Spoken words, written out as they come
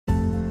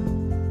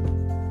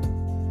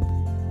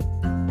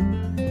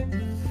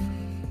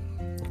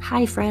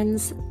Hi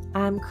friends,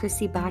 I'm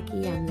Krissy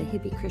Bakke. I'm the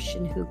Hippie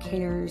Christian who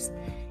cares,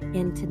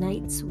 and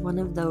tonight's one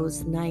of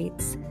those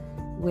nights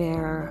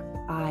where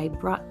I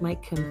brought my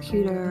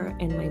computer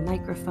and my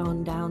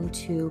microphone down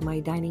to my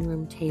dining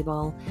room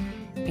table,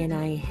 and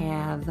I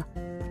have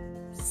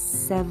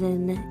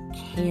 7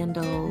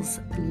 candles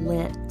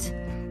lit.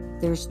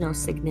 There's no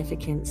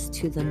significance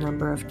to the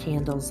number of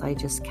candles, I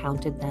just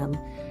counted them.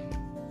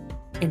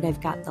 And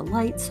I've got the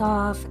lights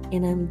off,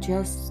 and I'm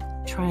just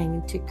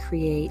trying to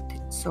create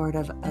sort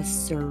of a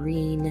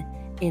serene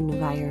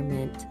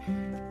environment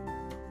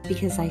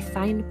because I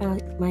find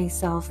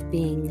myself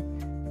being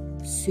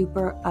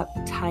super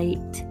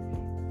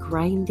uptight,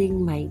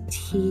 grinding my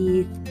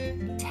teeth,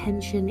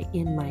 tension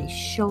in my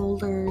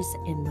shoulders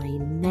and my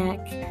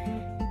neck.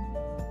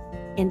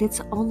 And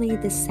it's only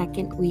the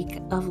second week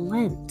of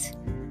Lent.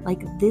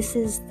 Like, this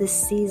is the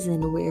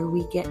season where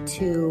we get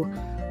to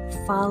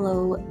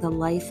follow the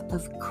life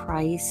of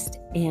Christ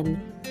and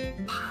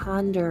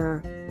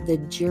ponder the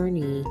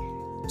journey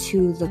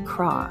to the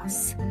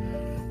cross.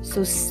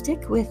 So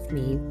stick with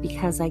me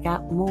because I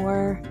got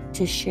more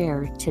to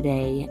share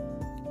today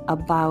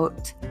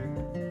about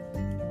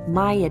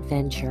my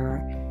adventure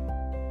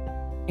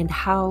and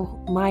how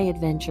my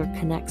adventure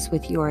connects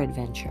with your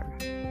adventure.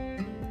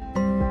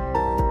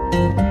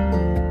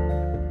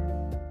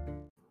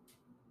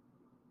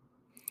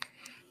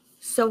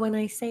 So when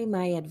I say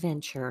my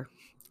adventure,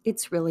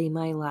 it's really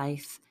my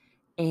life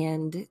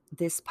and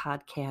this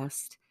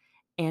podcast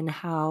and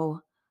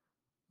how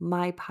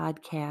my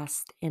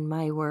podcast and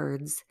my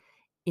words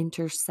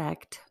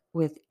intersect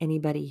with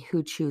anybody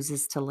who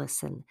chooses to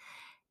listen.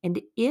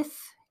 And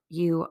if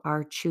you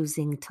are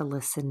choosing to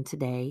listen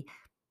today,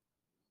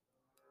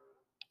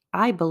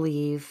 I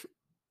believe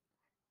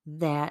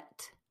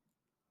that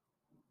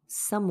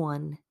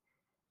someone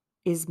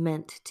is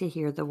meant to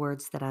hear the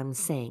words that I'm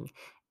saying.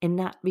 And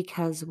not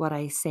because what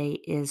I say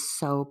is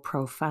so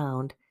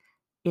profound,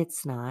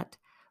 it's not,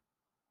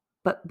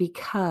 but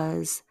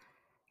because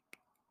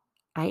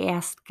I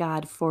asked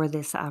God for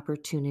this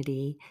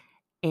opportunity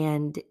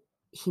and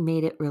He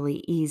made it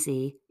really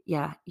easy.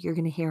 Yeah, you're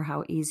going to hear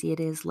how easy it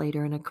is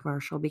later in a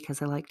commercial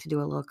because I like to do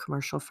a little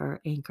commercial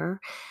for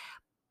Anchor.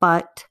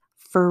 But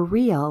for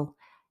real,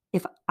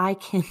 if I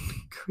can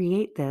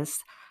create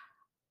this,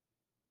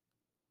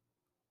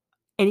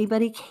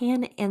 anybody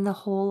can. And the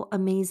whole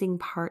amazing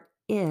part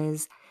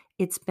is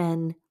it's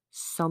been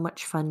so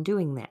much fun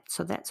doing that.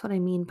 So that's what I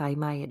mean by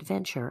my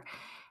adventure.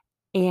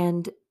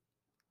 And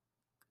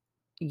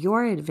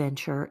your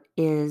adventure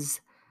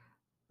is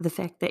the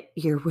fact that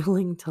you're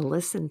willing to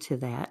listen to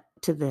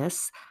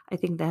this. I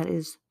think that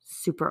is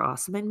super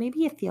awesome. And maybe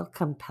you feel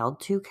compelled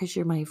to because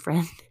you're my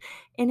friend.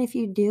 And if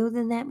you do,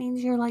 then that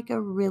means you're like a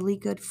really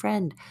good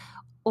friend,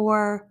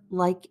 or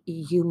like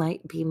you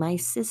might be my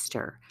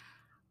sister.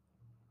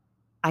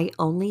 I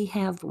only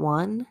have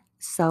one.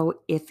 So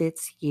if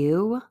it's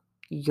you,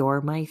 you're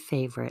my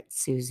favorite,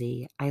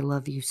 Susie. I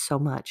love you so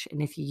much.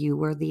 And if you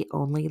were the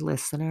only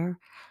listener,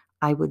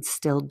 I would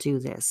still do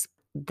this.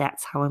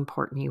 That's how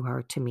important you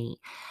are to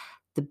me.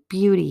 The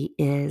beauty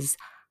is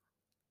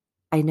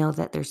I know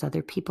that there's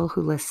other people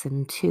who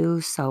listen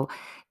too. So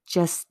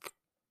just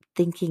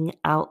thinking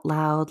out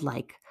loud,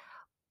 like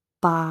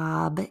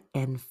Bob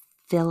and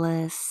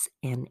Phyllis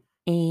and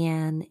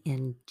Anne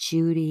and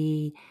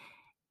Judy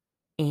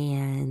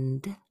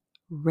and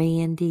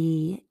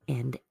Randy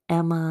and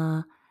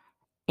Emma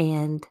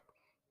and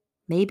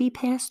maybe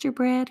Pastor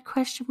Brad, ?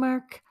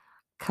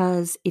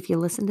 Because if you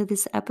listen to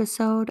this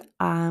episode,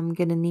 I'm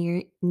going to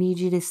need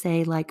you to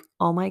say like,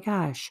 oh my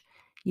gosh,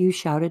 you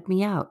shouted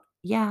me out.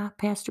 Yeah,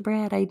 Pastor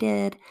Brad, I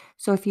did.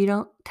 So if you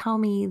don't tell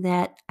me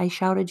that I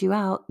shouted you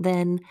out,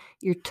 then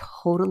you're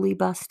totally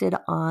busted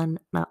on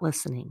not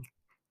listening.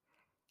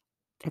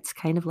 That's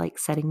kind of like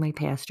setting my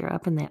pastor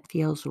up, and that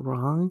feels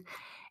wrong.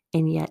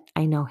 And yet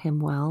I know him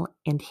well,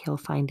 and he'll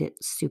find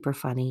it super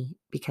funny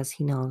because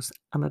he knows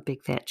I'm a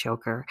big fat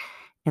joker,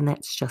 and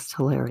that's just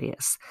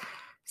hilarious.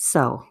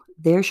 So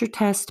there's your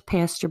test,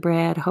 Pastor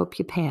Brad. Hope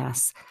you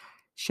pass.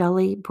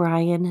 Shelley,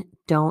 Brian,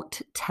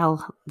 don't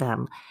tell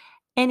them.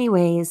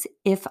 Anyways,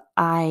 if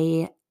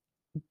I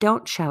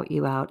don't shout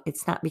you out,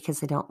 it's not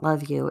because I don't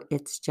love you.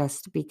 It's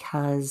just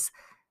because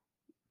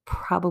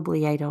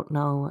probably I don't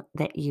know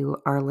that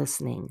you are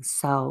listening.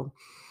 So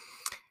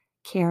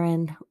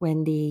Karen,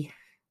 Wendy,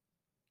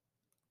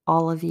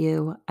 all of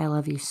you, I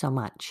love you so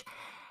much.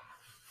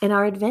 And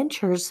our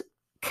adventures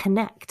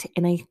connect.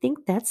 And I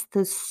think that's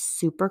the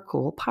super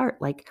cool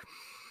part. Like,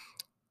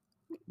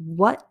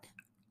 what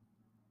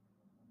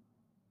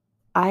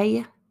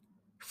I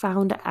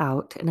found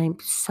out, and I'm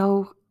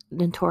so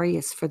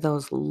notorious for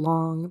those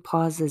long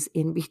pauses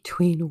in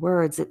between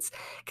words. It's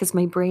because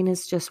my brain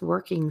is just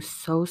working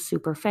so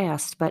super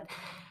fast. But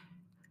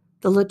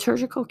the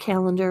liturgical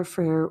calendar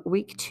for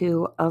week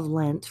 2 of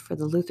Lent for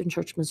the Lutheran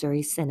Church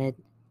Missouri Synod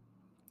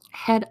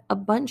had a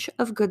bunch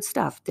of good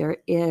stuff. There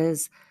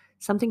is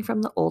something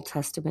from the Old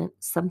Testament,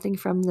 something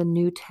from the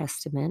New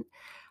Testament.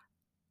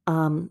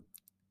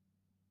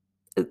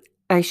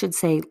 I should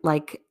say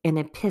like an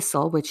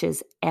epistle, which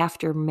is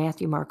after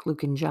Matthew, Mark,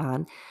 Luke, and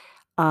John,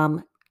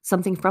 um,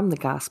 something from the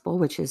gospel,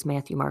 which is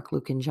Matthew, Mark,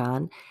 Luke, and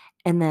John,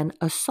 and then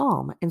a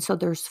psalm. And so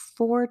there's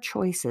 4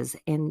 choices,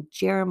 and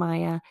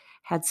Jeremiah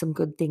had some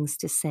good things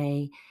to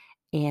say,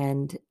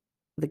 and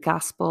the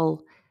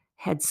gospel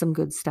had some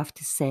good stuff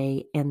to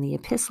say, and the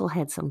epistle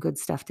had some good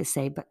stuff to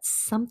say, but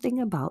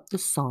something about the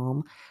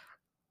psalm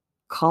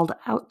called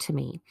out to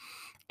me.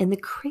 And the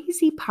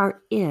crazy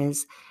part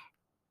is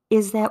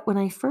that when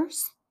I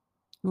first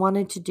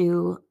wanted to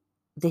do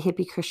the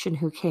Hippie Christian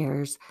Who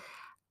Cares,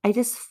 I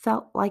just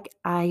felt like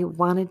I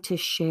wanted to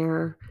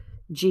share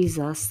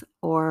Jesus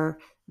or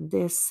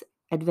this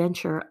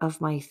adventure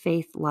of my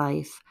faith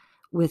life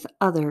with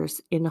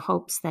others in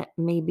hopes that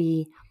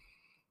maybe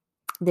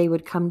they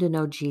would come to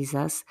know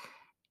Jesus.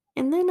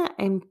 And then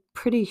I'm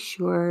pretty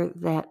sure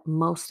that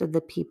most of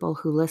the people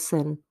who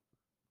listen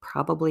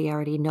probably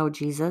already know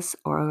Jesus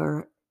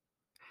or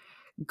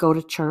go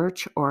to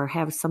church or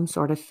have some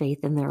sort of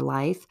faith in their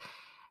life.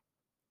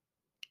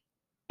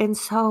 And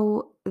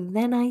so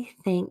then I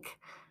think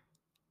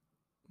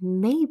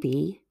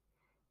maybe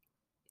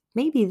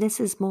this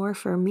is more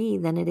for me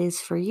than it is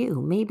for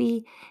you.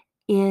 Maybe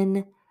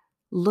in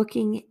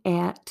looking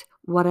at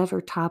whatever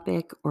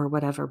topic or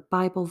whatever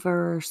Bible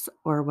verse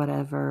or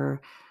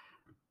whatever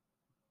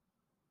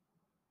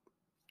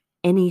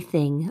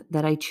anything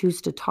that I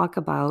choose to talk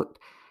about,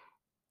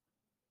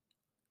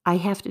 I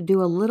have to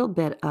do a little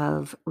bit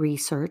of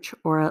research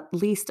or at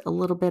least a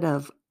little bit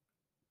of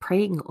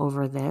praying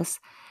over this.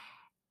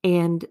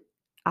 And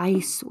I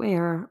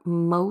swear,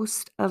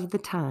 most of the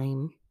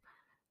time,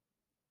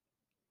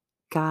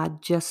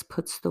 God just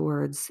puts the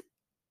words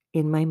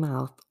in my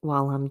mouth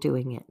while I'm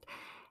doing it.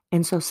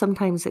 And so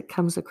sometimes it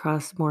comes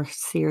across more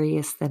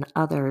serious than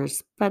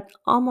others, but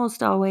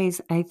almost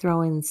always I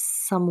throw in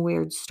some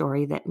weird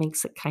story that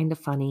makes it kind of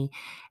funny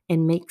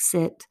and makes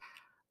it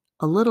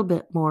a little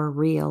bit more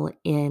real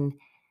in,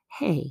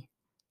 hey,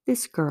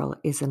 this girl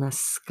isn't a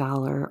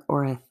scholar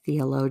or a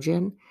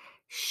theologian.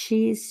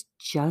 She's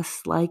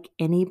just like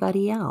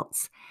anybody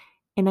else.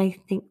 And I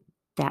think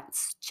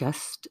that's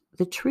just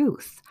the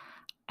truth.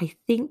 I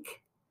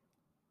think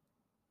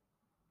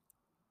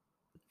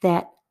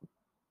that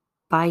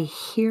by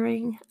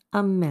hearing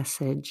a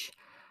message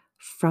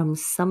from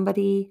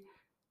somebody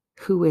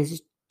who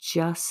is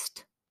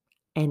just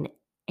an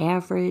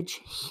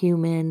average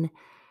human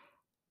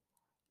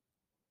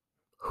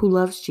who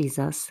loves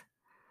Jesus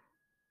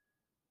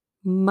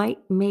might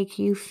make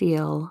you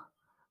feel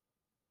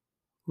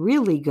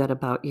really good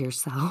about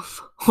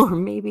yourself, or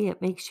maybe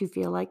it makes you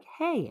feel like,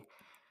 hey,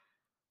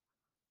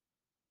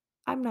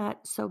 I'm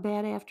not so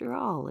bad after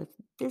all. If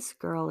this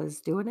girl is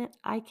doing it,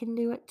 I can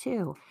do it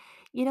too.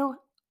 You know,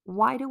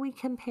 why do we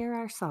compare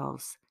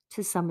ourselves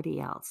to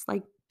somebody else?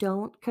 Like,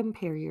 don't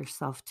compare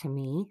yourself to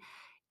me.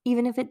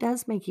 Even if it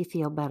does make you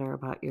feel better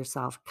about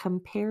yourself,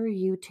 compare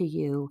you to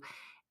you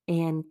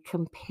and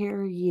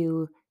compare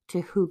you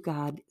to who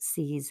God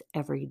sees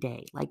every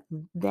day. Like,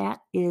 that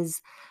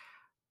is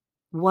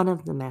one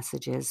of the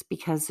messages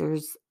because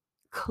there's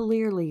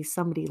clearly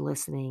somebody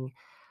listening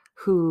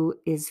who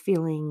is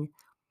feeling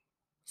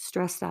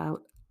stressed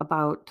out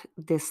about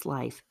this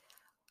life.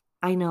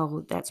 I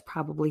know that's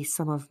probably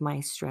some of my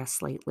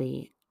stress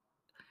lately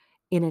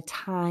in a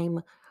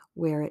time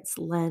where it's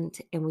Lent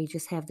and we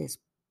just have this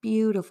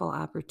beautiful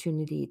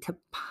opportunity to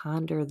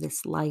ponder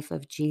this life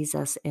of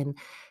Jesus and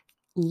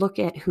look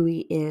at who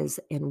he is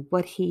and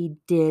what he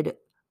did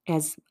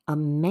as a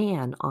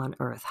man on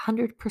earth,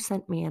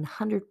 100% man,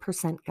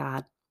 100%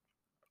 God.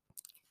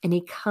 And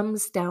he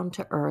comes down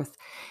to earth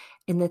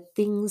and the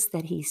things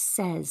that he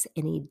says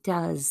and he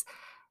does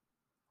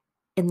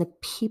and the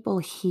people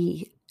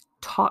he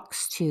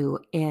talks to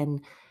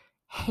and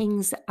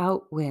hangs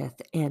out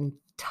with and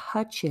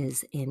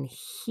touches and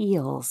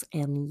heals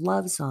and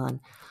loves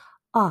on.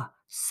 Ah,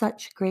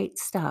 such great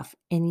stuff.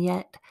 And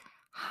yet,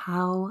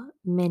 how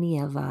many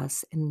of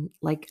us, and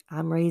like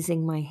I'm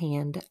raising my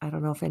hand, I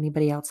don't know if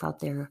anybody else out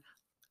there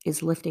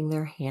is lifting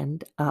their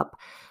hand up,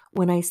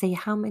 when I say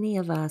how many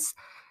of us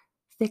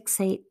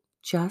fixate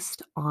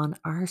just on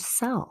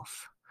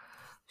ourself.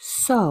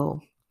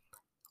 So,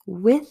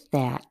 with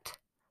that,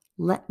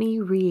 let me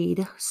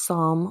read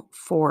Psalm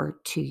 4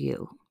 to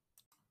you.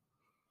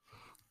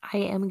 I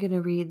am going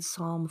to read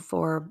Psalm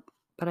 4,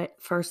 but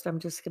at first I'm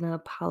just going to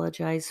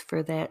apologize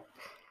for that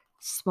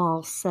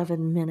small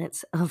 7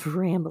 minutes of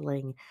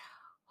rambling.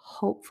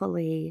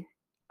 Hopefully,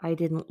 I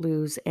didn't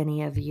lose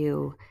any of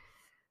you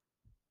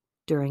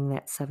during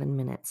that 7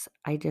 minutes.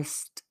 I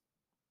just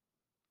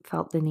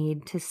felt the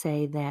need to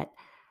say that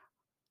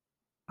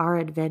our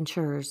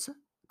adventures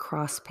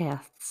cross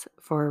paths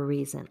for a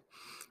reason.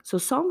 So,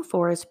 Psalm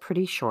 4 is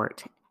pretty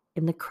short.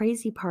 And the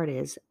crazy part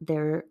is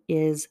there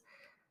is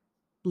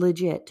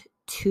legit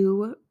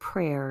 2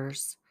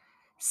 prayers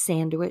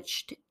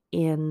sandwiched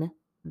in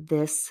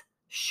this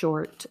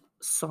short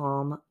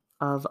psalm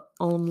of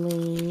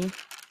only,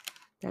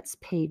 that's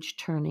page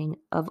turning,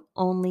 of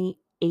only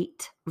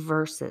 8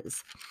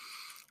 verses.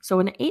 So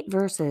in 8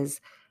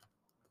 verses,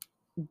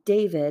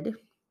 David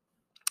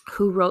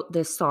who wrote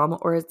this psalm,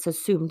 or it's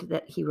assumed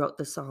that he wrote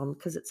the psalm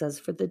because it says,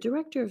 "For the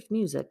director of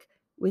music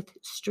with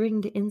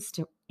stringed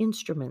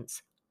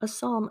instruments, a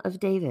psalm of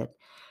David."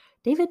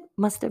 David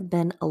must have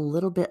been a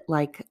little bit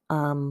like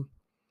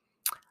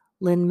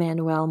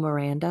Lin-Manuel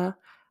Miranda,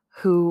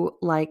 who,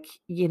 like,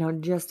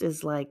 just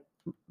is like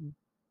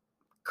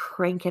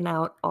cranking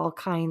out all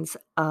kinds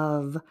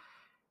of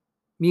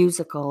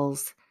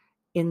musicals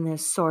in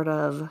this sort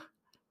of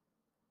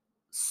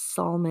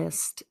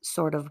psalmist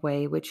sort of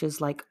way, which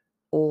is like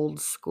old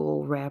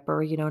school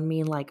rapper, you know what I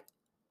mean? Like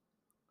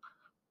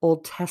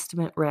Old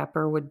Testament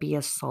rapper would be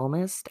a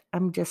psalmist.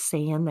 I'm just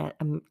saying that.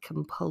 I'm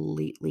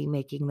completely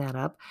making that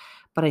up,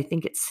 but I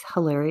think it's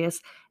hilarious.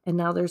 And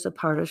now there's a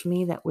part of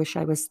me that wish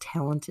I was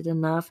talented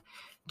enough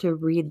to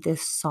read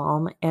this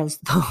psalm as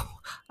though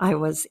I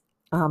was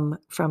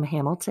from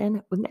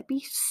Hamilton. Wouldn't that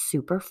be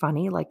super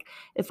funny? Like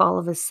if all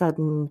of a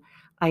sudden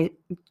I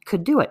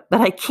could do it,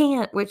 but I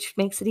can't, which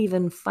makes it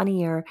even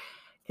funnier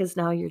because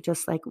now you're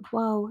just like,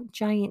 whoa,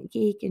 giant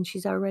geek. And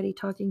she's already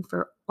talking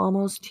for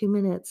almost 2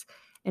 minutes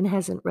and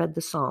hasn't read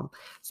the psalm.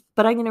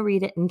 But I'm going to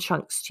read it in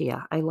chunks to you.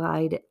 I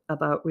lied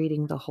about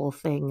reading the whole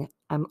thing.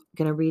 I'm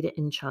going to read it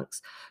in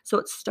chunks. So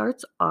it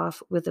starts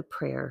off with a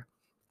prayer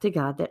to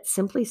God that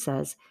simply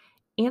says,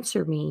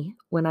 "Answer me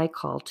when I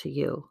call to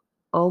you,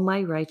 O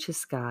my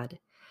righteous God.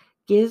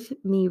 Give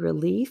me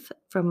relief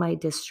from my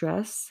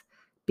distress.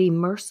 Be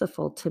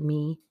merciful to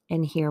me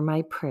and hear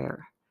my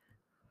prayer."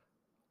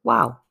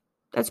 Wow,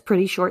 that's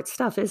pretty short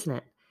stuff, isn't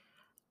it?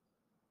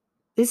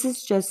 This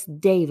is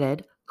just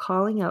David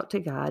calling out to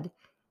God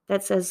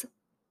that says,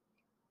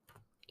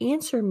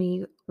 "Answer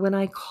me when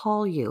I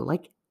call you."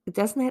 Like,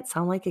 doesn't that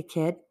sound like a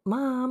kid?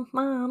 Mom,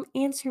 mom,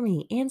 answer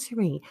me, answer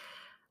me.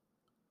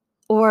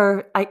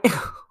 Or I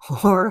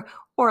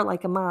or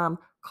like a mom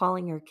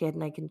calling her kid,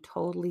 and I can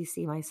totally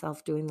see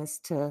myself doing this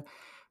to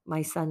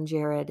my son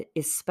Jared,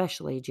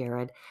 especially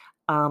Jared.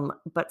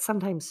 But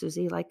sometimes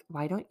Susie, like,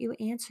 why don't you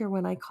answer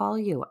when I call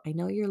you? I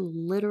know you're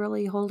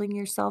literally holding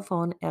your cell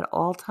phone at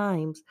all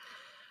times.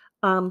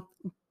 Um,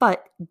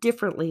 but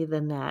differently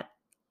than that,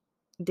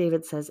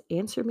 David says,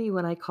 "Answer me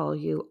when I call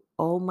you,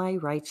 oh my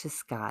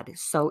righteous God."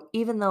 So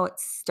even though it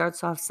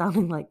starts off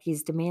sounding like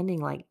he's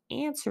demanding, like,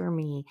 answer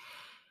me,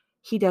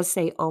 he does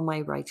say, "Oh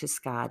my righteous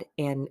God."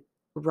 And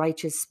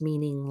righteous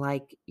meaning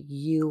like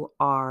you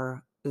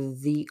are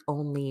the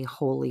only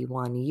holy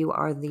one. You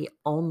are the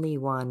only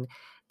one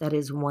that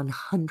is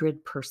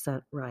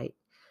 100% right.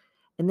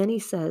 And then he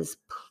says,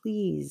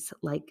 "Please,"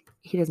 like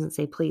he doesn't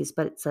say please,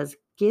 but it says,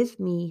 "Give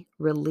me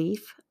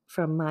relief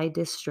from my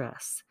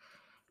distress.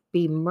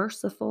 Be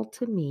merciful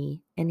to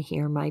me and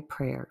hear my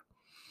prayer."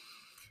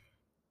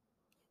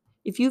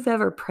 If you've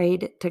ever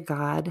prayed to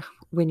God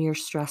when you're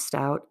stressed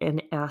out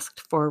and asked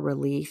for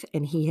relief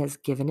and He has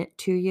given it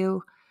to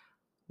you,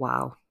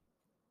 wow,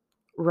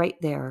 right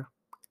there,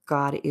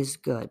 God is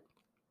good.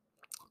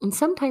 And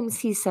sometimes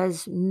He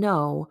says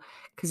no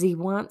because He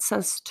wants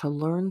us to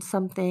learn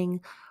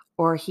something,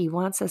 or He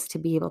wants us to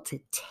be able to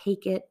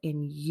take it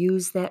and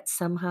use that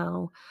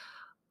somehow.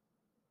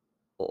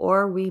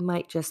 Or we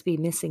might just be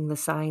missing the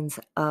signs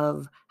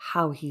of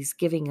how He's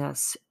giving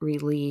us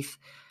relief,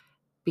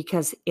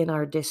 because in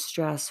our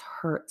distress,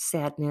 hurt,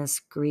 sadness,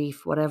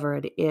 grief, whatever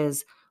it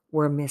is,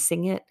 we're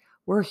missing it.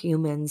 We're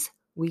humans.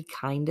 We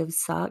kind of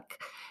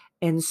suck.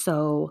 And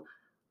so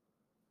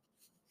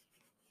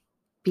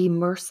be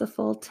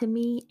merciful to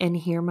me and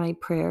hear my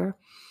prayer.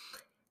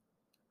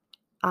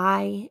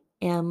 I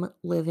am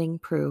living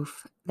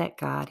proof that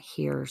God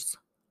hears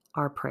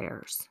our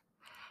prayers.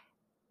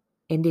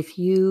 And if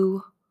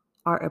you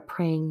are a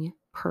praying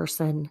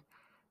person,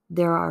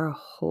 there are a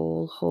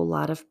whole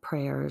lot of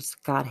prayers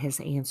God has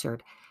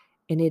answered.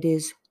 And it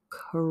is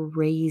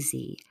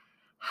crazy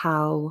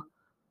how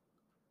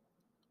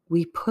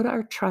we put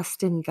our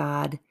trust in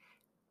God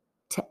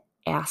to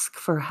ask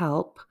for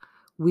help.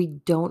 We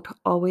don't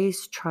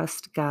always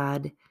trust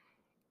God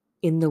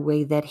in the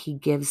way that He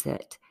gives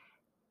it.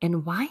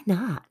 And why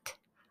not?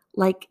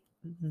 Like,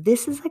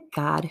 this is a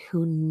God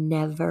who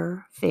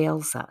never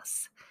fails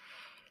us.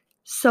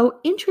 So,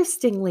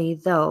 interestingly,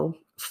 though,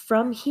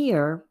 from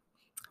here,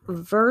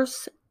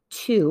 verse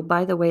 2,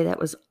 by the way,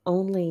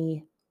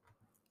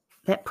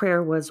 that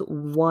prayer was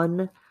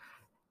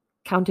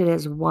counted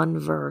as one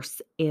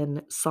verse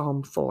in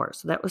Psalm 4.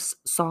 So that was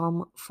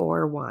Psalm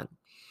 4:1.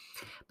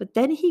 But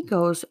then he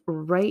goes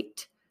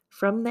right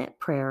from that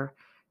prayer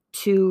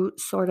to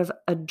sort of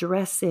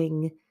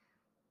addressing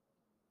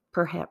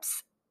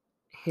perhaps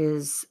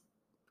his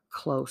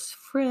close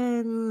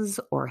friends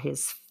or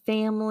his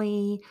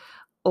family,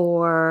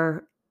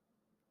 or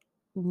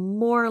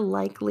more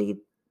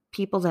likely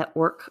people that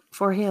work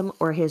for him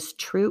or his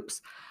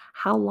troops.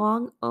 "How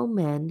long, O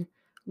men,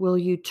 will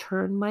you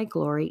turn my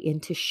glory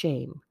into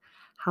shame?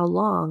 How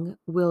long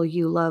will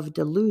you love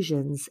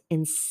delusions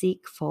and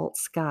seek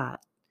false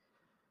gods?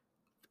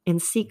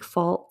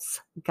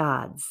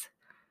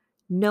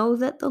 Know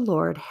that the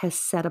Lord has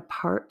set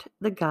apart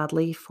the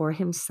godly for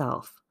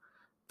Himself.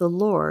 The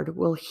Lord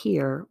will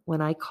hear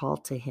when I call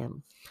to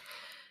Him."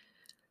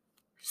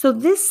 So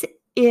this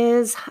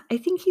is I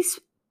think he's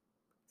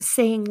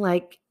saying,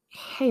 like,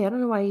 "Hey, I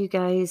don't know why you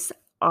guys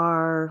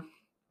are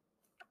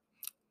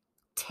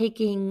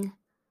taking,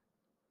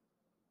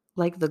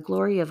 like, the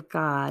glory of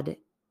God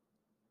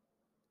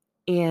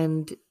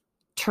and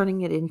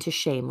turning it into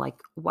shame. Like,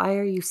 why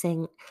are you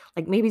saying,"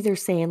 like, maybe they're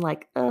saying,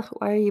 like, "Ugh,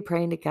 why are you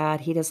praying to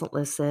God? He doesn't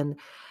listen."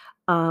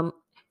 Um,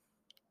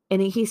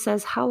 and he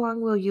says, "How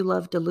long will you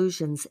love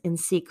delusions and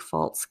seek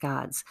false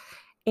gods?"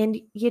 And,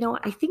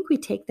 I think we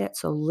take that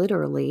so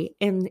literally.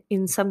 And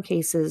in some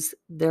cases,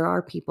 there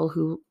are people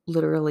who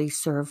literally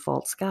serve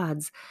false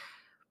gods.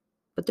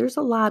 But there's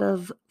a lot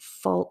of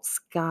false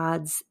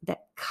gods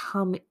that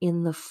come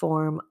in the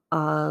form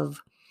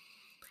of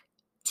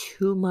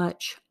too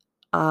much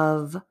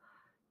of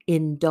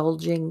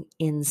indulging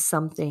in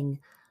something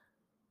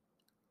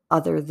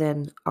other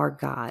than our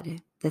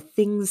God. The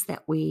things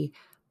that we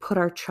put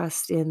our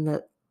trust in,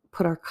 that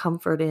put our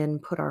comfort in,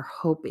 put our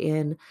hope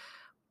in,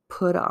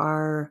 put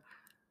our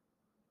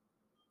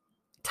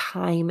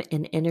time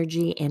and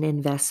energy and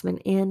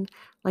investment in,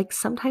 like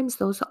sometimes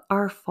those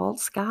are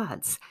false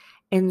gods.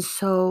 And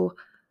so,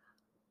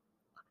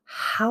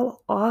 how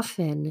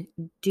often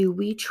do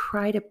we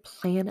try to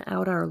plan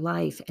out our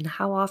life, and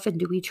how often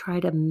do we try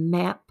to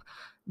map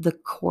the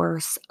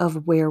course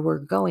of where we're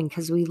going?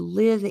 Because we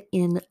live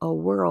in a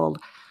world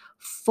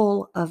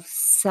full of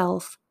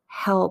self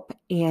help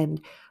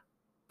and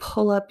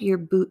pull up your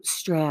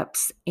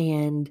bootstraps.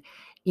 And,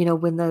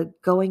 when the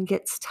going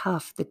gets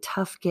tough, the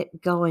tough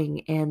get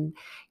going. And,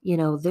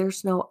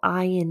 there's no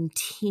I in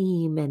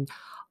team, and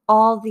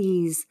all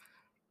these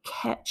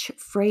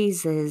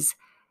catchphrases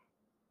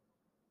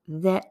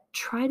that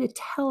try to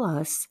tell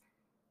us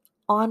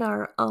on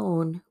our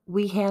own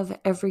we have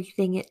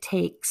everything it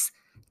takes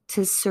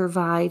to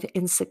survive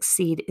and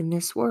succeed in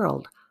this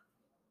world.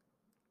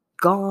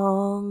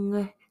 Gong.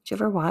 Did you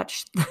ever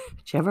watch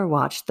did you ever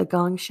watch the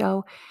Gong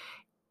Show?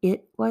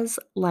 It was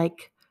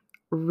like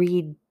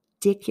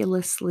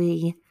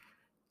ridiculously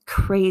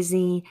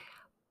crazy,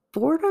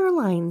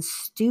 borderline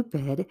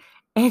stupid,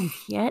 and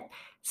yet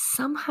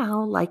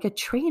somehow like a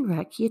train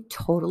wreck, you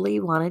totally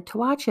wanted to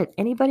watch it.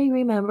 Anybody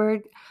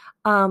remembered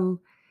um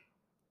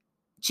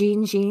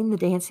Jean, the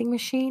dancing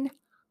machine?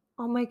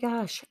 Oh my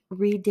gosh,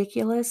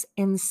 ridiculous.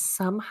 And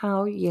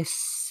somehow you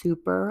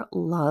super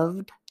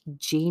loved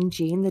Jean,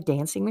 the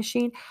dancing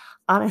machine.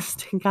 Honest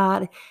to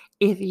God,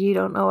 if you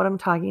don't know what I'm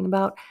talking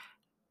about,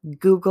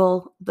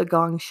 Google the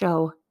Gong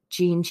Show,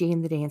 Jean,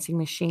 the dancing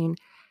machine.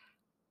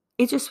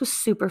 It just was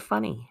super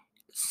funny,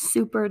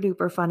 super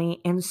duper funny,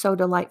 and so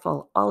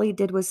delightful. All he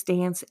did was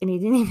dance, and he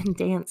didn't even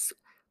dance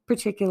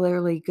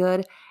particularly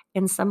good.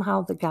 And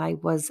somehow the guy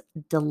was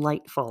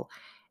delightful.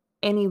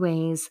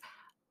 Anyways,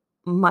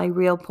 my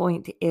real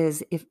point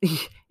is, if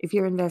if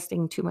you're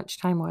investing too much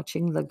time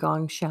watching the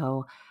Gong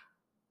Show,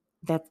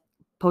 that's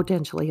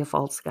potentially a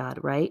false god,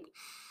 right?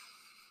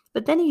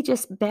 But then he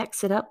just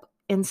backs it up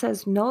and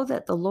says, "Know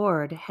that the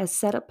Lord has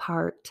set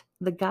apart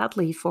the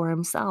godly for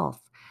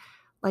himself."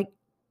 Like,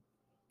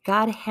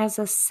 God has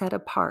us set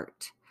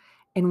apart.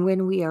 And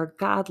when we are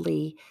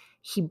godly,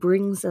 he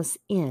brings us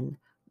in.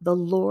 The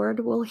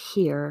Lord will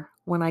hear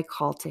when I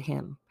call to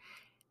him.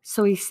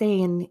 So he's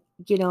saying,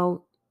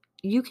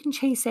 you can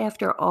chase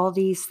after all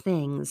these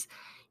things.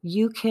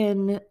 You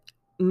can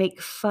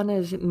make fun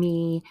of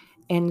me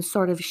and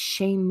sort of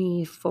shame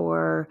me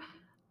for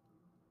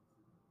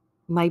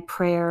my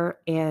prayer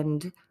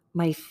and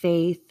my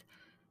faith,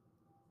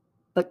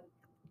 but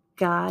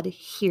God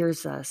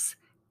hears us.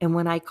 And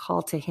when I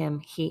call to him,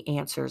 he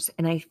answers.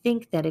 And I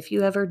think that if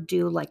you ever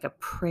do like a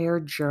prayer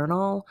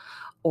journal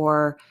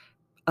or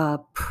a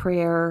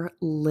prayer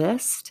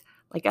list,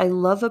 like I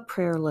love a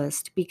prayer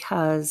list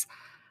because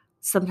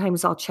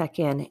sometimes I'll check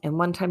in. And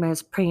one time I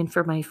was praying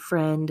for my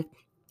friend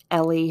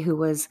Ellie,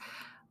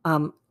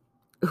 um,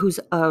 who's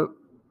a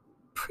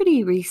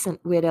pretty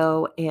recent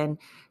widow and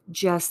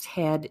just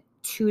had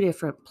two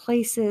different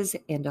places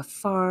and a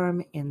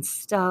farm and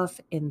stuff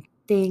and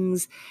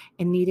things,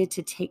 and needed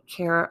to take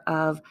care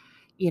of,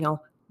 you know,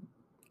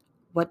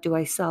 what do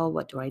I sell?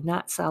 What do I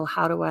not sell?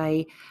 How do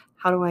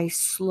I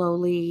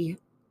slowly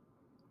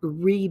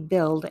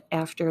rebuild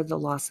after the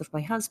loss of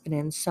my husband?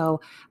 And so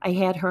I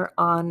had her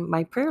on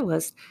my prayer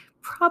list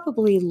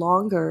probably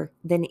longer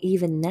than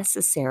even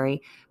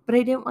necessary, but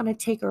I didn't want to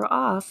take her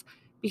off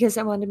because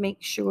I wanted to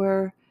make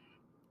sure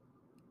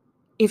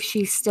if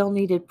she still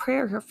needed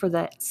prayer for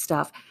that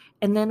stuff.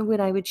 And then when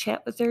I would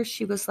chat with her,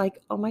 she was like,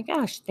 "Oh my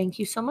gosh, thank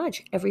you so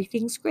much.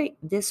 Everything's great.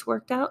 This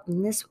worked out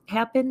and this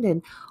happened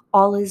and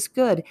all is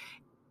good."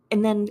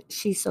 And then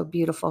she's so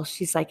beautiful.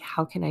 She's like,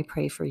 "How can I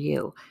pray for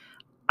you?"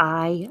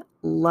 I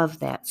love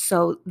that.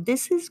 So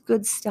this is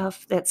good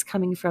stuff that's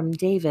coming from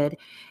David.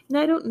 And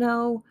I don't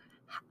know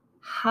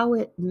how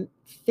it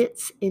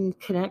fits in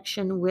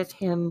connection with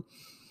him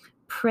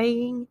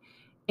praying,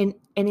 and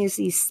is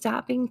he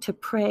stopping to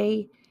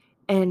pray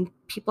and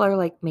people are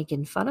like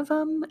making fun of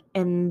him,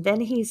 and then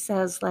he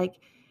says like,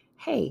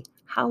 "Hey,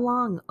 how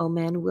long, O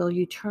men, will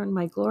you turn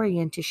my glory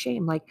into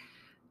shame?" Like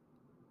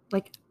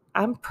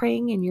I'm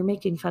praying and you're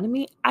making fun of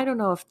me. I don't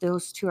know if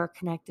those two are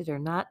connected or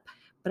not,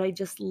 but I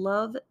just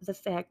love the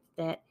fact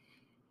that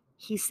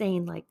he's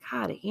saying, like,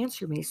 God,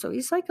 answer me. So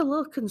he's like a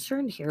little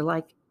concerned here,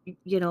 like,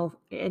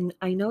 and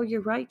I know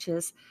you're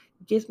righteous.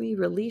 Give me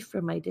relief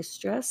from my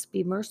distress.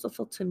 Be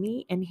merciful to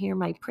me and hear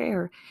my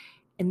prayer.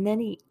 And then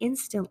he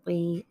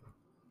instantly,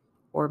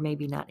 or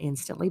maybe not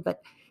instantly,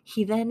 but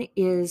he then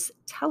is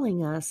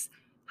telling us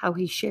how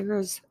he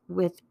shares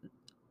with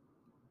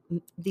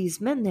these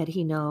men that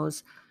he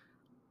knows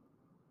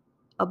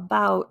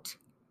about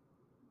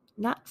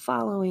not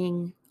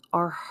following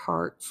our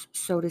hearts,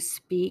 so to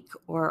speak,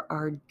 or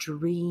our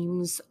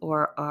dreams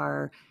or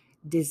our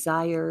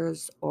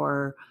desires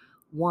or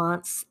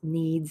wants,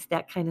 needs,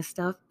 that kind of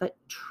stuff, but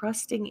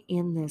trusting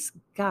in this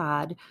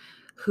God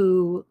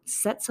who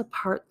sets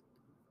apart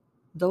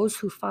those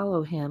who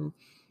follow him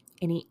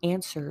and he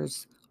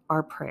answers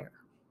our prayer.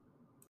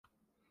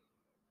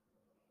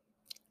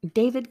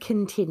 David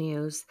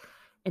continues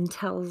and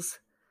tells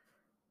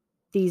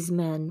these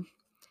men,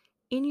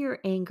 in your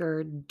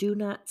anger, do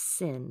not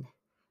sin.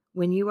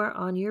 When you are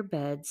on your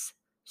beds,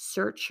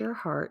 search your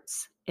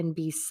hearts and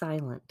be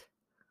silent.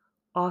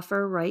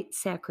 Offer right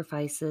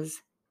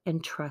sacrifices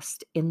and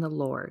trust in the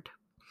Lord.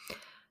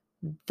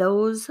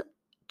 Those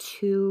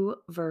two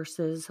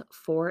verses,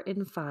 4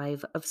 and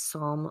 5 of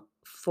Psalm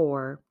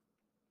 4,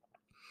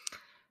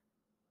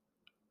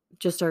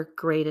 just are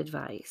great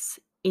advice.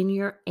 In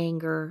your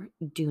anger,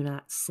 do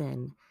not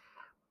sin.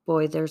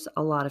 Boy, there's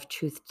a lot of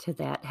truth to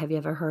that. Have you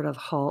ever heard of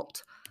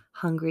HALT?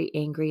 Hungry,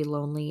 angry,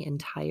 lonely, and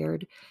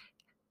tired.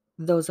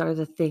 Those are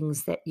the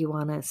things that you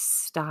want to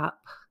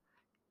stop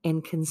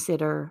and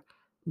consider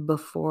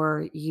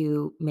before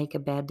you make a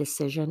bad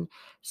decision.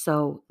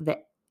 So the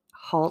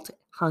HALT,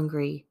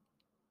 hungry,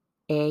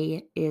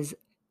 A is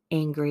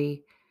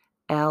angry,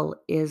 L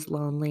is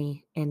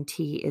lonely, and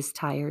T is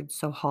tired.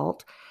 So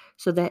HALT.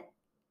 So that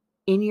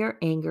in your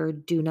anger,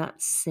 do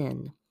not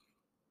sin.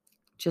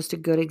 Just a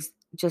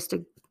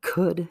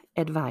good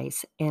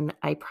advice, and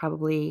I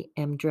probably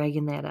am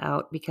dragging that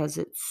out because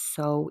it's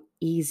so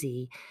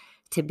easy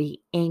to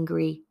be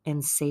angry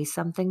and say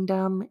something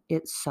dumb.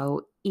 It's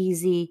so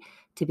easy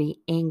to be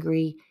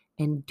angry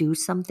and do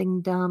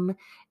something dumb.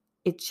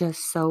 It's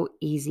just so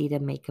easy to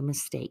make a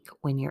mistake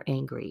when you're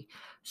angry.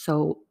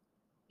 So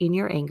in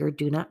your anger,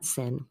 do not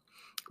sin.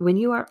 When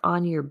you are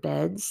on your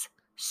beds,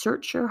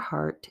 search your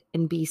heart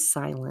and be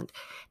silent.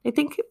 I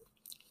think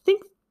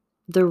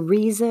the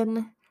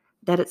reason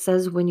that it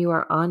says when you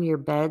are on your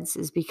beds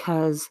is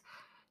because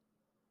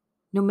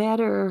no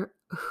matter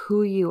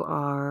who you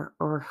are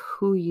or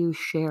who you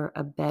share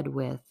a bed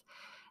with,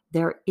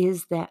 there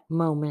is that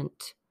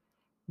moment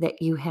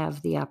that you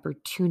have the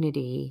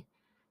opportunity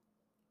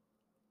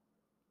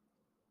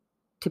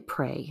to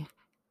pray,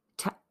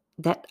 to,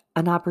 that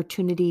an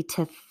opportunity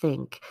to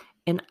think,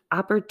 an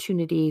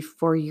opportunity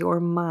for your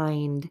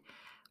mind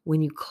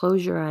when you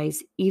close your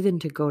eyes, even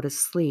to go to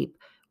sleep,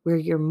 where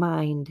your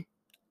mind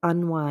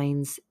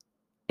unwinds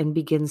and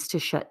begins to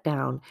shut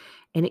down.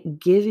 And it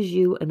gives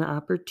you an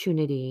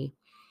opportunity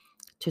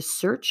to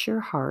search your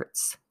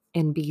hearts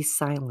and be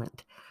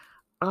silent.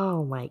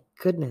 Oh my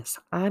goodness,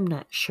 I'm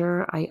not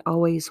sure I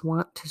always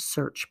want to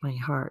search my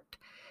heart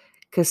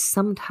because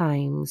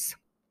sometimes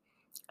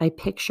I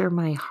picture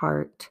my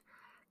heart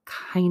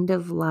kind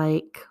of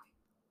like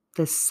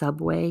the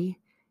subway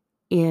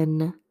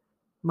in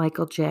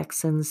Michael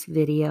Jackson's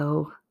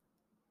video,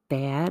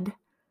 Bad.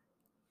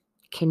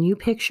 Can you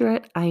picture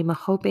it? I'm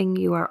hoping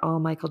you are all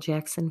Michael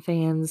Jackson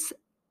fans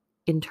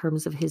in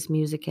terms of his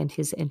music and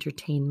his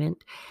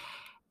entertainment.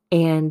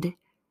 And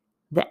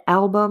the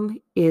album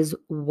is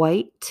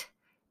white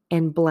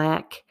and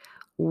black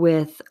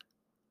with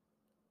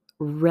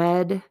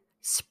red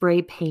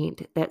spray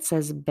paint that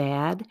says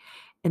bad.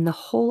 And the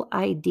whole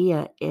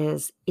idea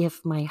is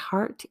if my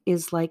heart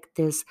is like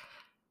this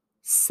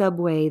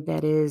subway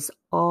that is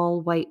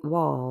all white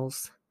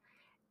walls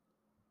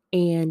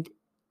and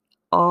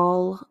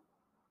all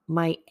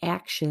my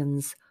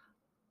actions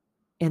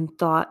and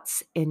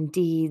thoughts and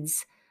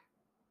deeds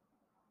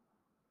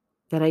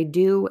that I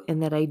do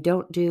and that I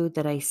don't do,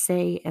 that I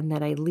say and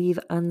that I leave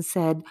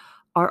unsaid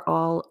are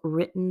all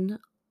written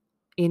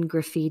in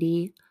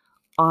graffiti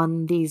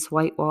on these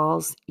white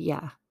walls,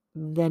 yeah,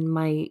 then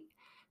my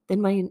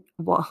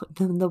wall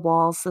then the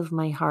walls of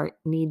my heart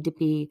need to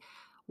be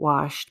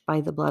washed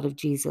by the blood of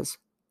Jesus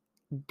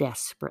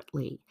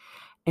desperately.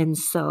 And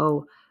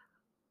so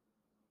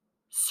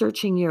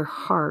searching your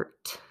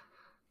heart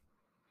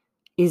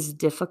is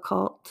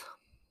difficult.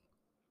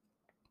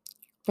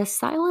 The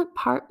silent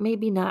part,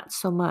 maybe not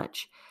so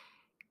much,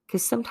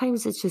 because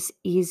sometimes it's just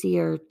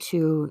easier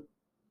to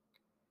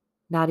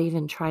not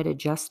even try to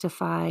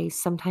justify.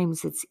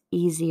 Sometimes it's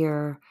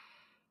easier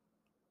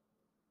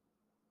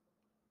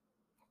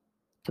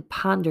to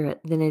ponder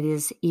it than it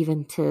is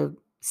even to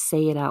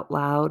say it out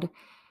loud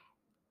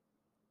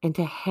and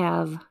to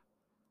have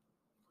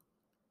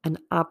an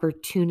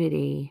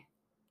opportunity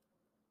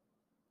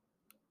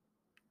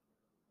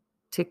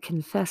to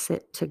confess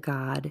it to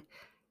God,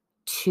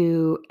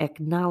 to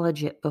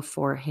acknowledge it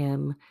before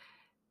Him,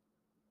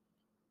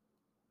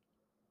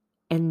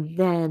 and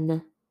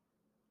then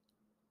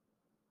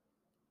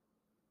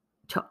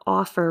to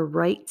offer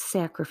right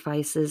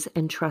sacrifices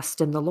and trust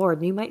in the Lord.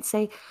 And you might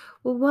say,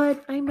 well,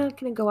 what? I'm not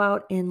going to go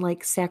out and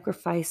like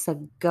sacrifice a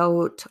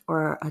goat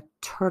or a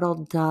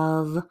turtle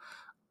dove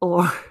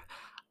or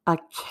a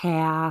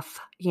calf.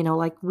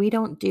 Like we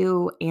don't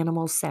do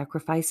animal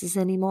sacrifices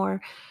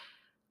anymore.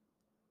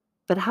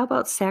 But how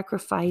about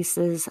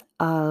sacrifices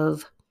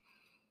of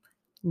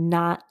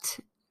not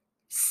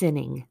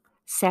sinning,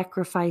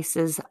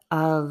 sacrifices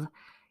of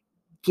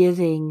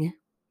giving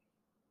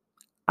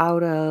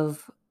out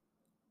of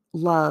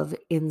love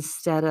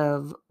instead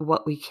of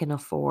what we can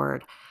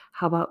afford?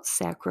 How about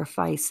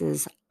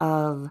sacrifices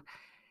of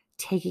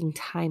taking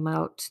time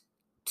out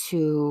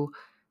to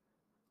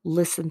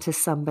listen to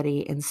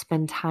somebody and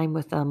spend time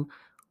with them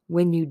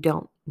when you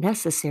don't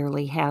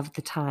necessarily have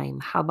the time?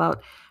 How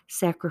about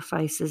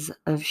sacrifices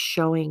of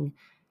showing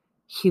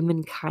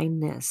human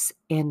kindness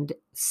and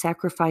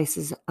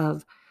sacrifices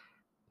of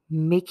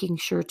making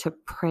sure to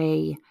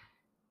pray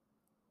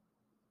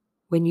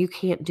when you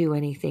can't do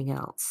anything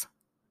else?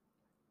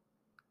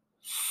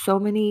 So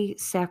many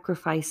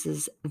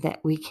sacrifices that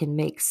we can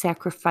make,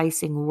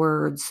 sacrificing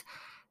words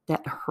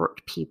that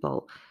hurt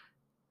people.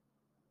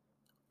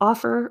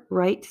 Offer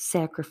right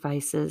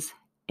sacrifices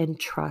and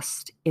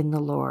trust in the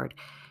Lord.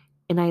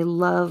 And I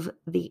love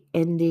the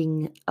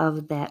ending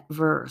of that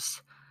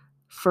verse.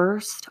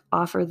 First,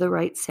 offer the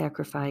right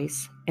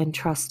sacrifice and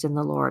trust in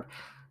the Lord.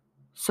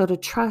 So to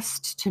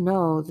trust, to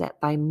know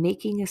that by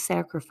making a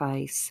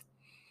sacrifice,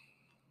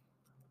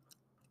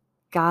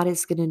 God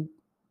is going to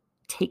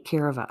take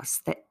care of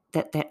us.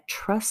 That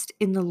trust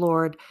in the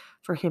Lord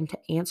for him to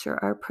answer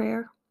our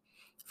prayer,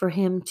 for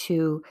him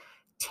to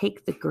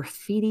take the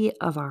graffiti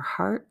of our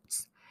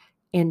hearts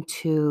and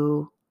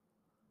to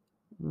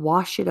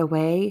wash it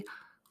away,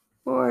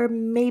 or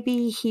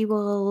maybe he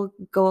will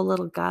go a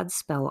little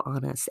Godspell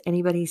on us.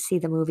 Anybody see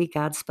the movie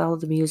Godspell,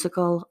 the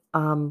musical?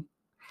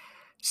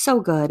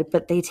 So good,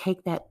 but they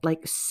take that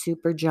like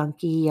super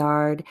junky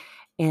yard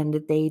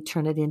and they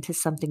turn it into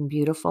something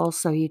beautiful.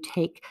 So you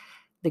take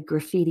the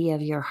graffiti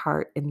of your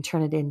heart and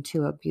turn it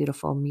into a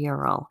beautiful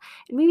mural.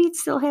 And maybe it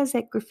still has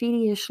that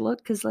graffiti-ish look,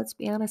 because let's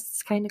be honest,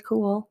 it's kind of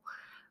cool.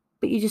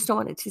 But you just don't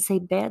want it to say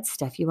bad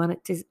stuff. You want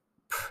it to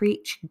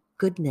preach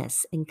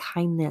goodness and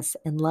kindness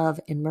and love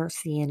and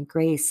mercy and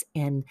grace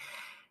and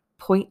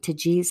point to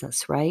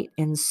Jesus, right?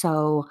 And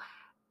so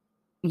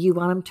you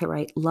want him to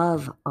write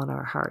love on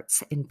our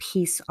hearts and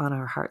peace on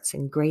our hearts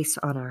and grace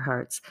on our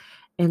hearts.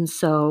 And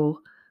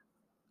so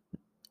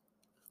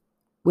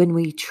when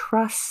we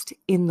trust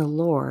in the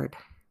Lord,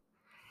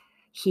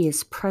 he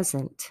is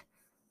present,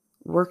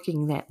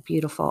 working that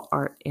beautiful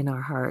art in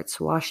our hearts,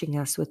 washing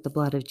us with the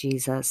blood of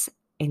Jesus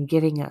and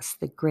giving us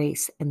the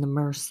grace and the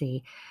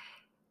mercy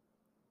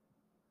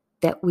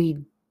that we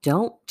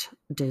don't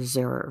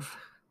deserve.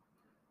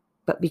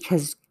 But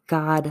because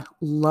God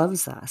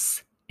loves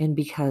us and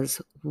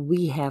because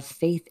we have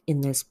faith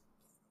in this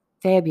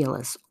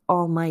fabulous,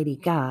 almighty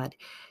God,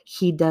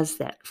 he does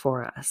that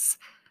for us.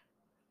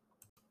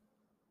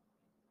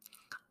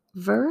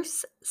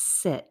 Verse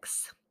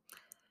 6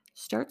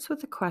 starts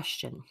with a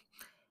question.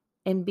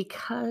 And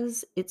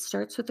because it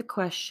starts with a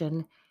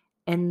question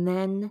and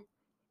then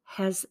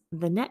has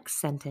the next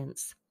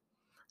sentence,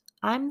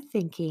 I'm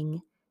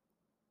thinking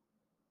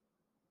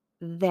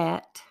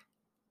that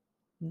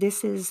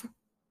this is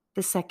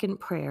the second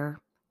prayer,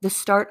 the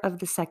start of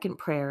the second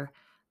prayer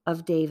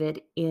of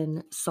David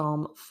in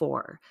Psalm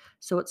 4.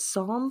 So it's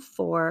Psalm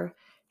 4,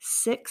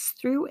 6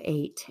 through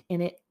 8,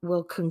 and it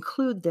will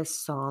conclude this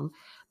psalm.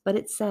 But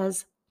it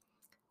says,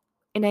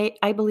 and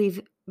I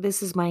believe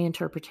this is my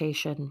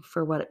interpretation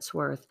for what it's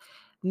worth.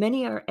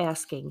 Many are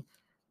asking,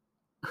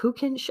 who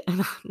can,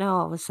 now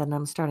all of a sudden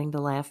I'm starting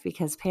to laugh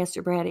because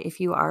Pastor Brad, if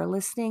you are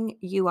listening,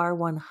 you are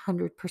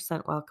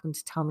 100% welcome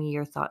to tell me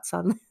your thoughts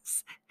on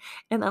this.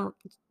 And I'm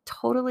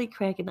totally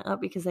cracking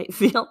up because I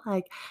feel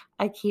like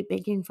I keep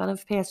making fun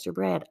of Pastor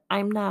Brad.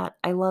 I'm not.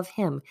 I love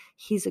him.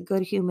 He's a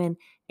good human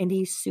and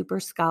he's super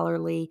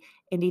scholarly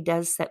and he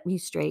does set me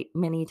straight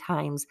many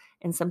times.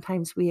 And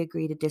sometimes we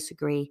agree to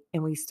disagree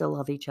and we still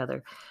love each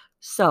other.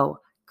 So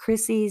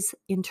Krissy's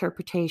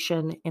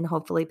interpretation, and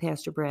hopefully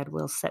Pastor Brad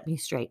will set me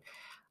straight.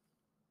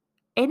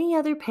 Any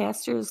other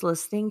pastors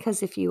listening?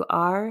 Because if you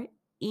are,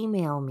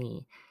 email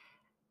me.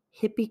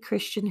 Hippie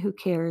Christian Who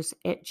Cares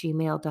at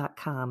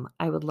gmail.com.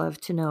 I would love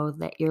to know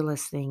that you're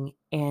listening,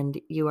 and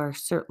you are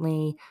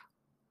certainly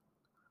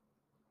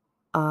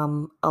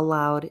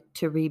allowed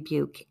to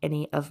rebuke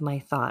any of my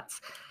thoughts.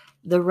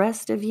 The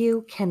rest of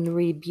you can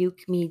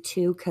rebuke me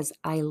too, because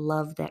I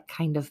love that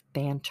kind of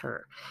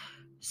banter.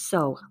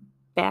 So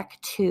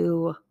back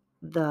to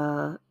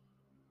the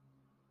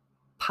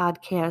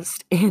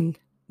podcast and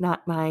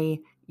not my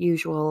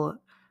usual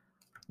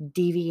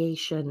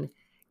deviation,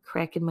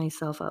 cracking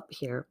myself up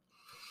here.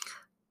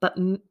 But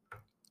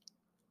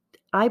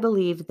I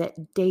believe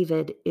that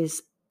David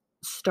is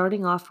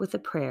starting off with a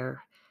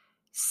prayer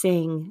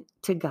saying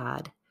to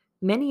God,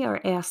 many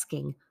are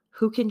asking,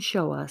 who can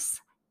show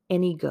us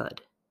any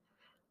good?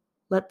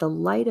 Let the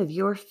light of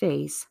your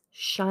face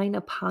shine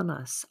upon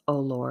us, O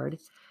Lord.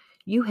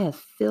 You have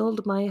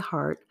filled my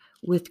heart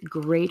with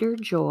greater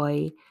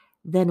joy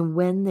than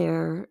when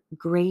their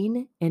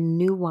grain and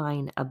new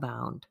wine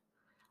abound.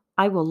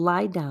 I will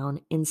lie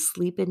down and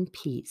sleep in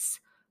peace,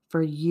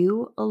 for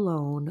you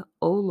alone,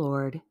 O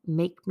Lord,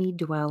 make me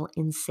dwell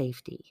in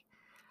safety.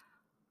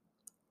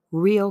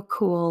 Real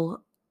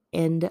cool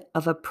end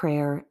of a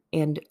prayer,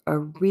 and a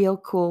real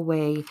cool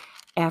way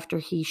after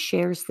he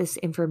shares this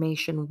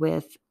information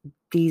with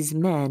these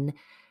men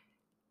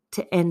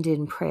to end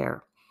in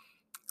prayer.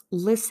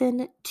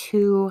 Listen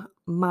to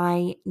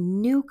my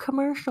new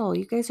commercial.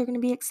 You guys are going to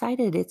be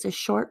excited. It's a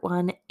short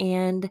one,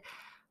 and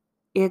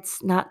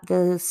it's not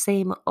the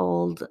same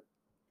old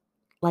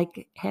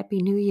like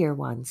Happy New Year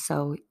one.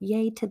 So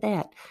yay to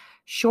that.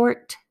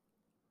 Short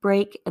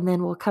break, and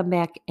then we'll come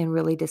back and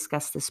really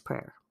discuss this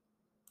prayer.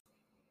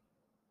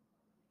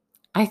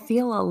 I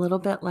feel a little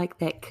bit like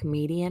that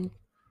comedian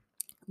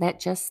that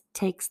just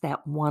takes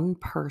that one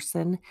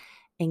person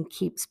and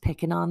keeps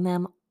picking on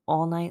them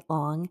all night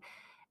long.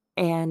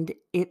 And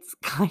it's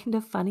kind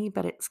of funny,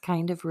 but it's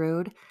kind of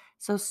rude.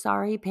 So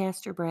sorry,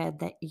 Pastor Brad,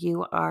 that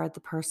you are the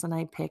person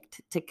I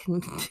picked to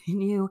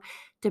continue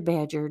to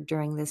badger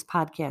during this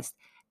podcast.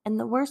 And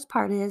the worst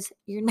part is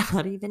you're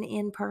not even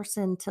in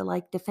person to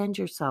like defend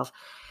yourself,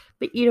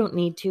 but you don't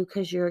need to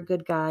because you're a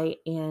good guy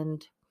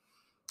and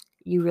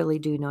you really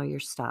do know your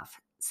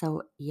stuff.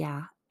 So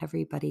yeah,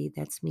 everybody,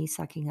 that's me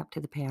sucking up to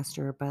the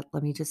pastor, but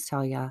let me just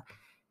tell you,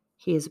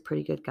 he is a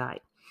pretty good guy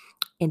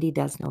and he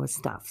does know his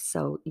stuff.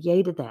 So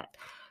yay to that.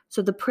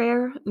 So the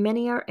prayer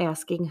many are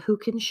asking, who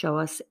can show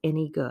us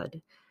any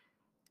good?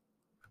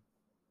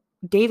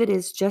 David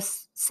is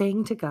just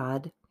saying to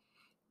God,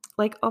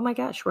 like, oh my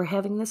gosh, we're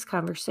having this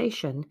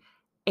conversation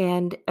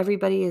and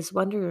everybody is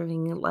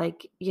wondering,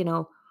 like,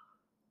 the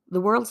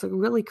world's a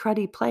really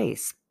cruddy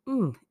place.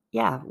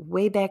 Yeah,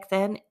 way back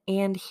then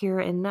and here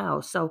and now.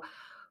 So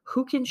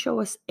who can show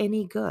us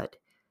any good?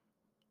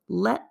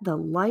 Let the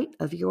light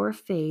of your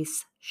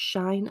face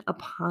shine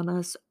upon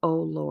us, O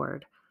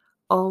Lord.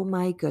 Oh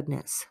my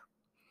goodness.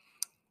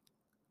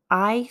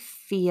 I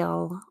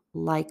feel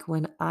like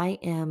when I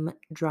am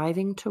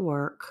driving to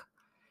work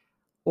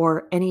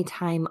or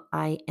anytime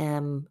I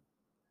am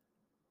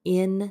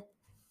in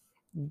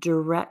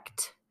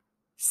direct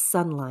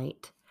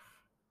sunlight,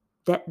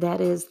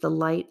 that is the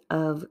light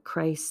of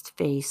Christ's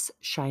face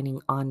shining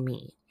on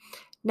me.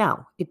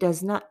 Now, it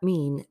does not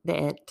mean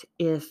that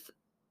if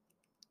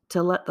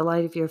to let the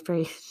light of your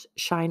face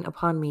shine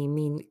upon me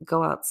mean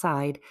go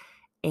outside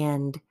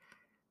and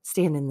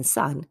stand in the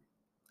sun.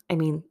 I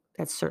mean,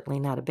 that's certainly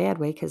not a bad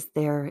way because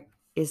there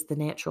is the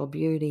natural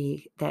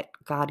beauty that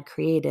God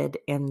created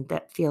and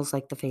that feels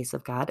like the face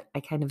of God. I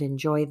kind of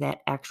enjoy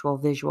that actual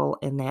visual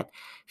and that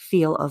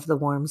feel of the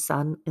warm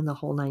sun in the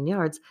whole 9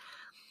 yards.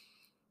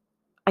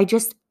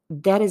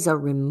 That is a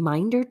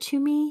reminder to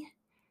me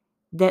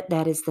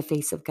that is the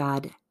face of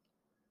God.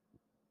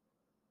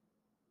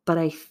 But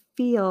I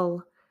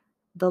feel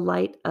the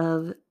light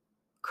of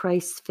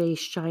Christ's face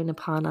shine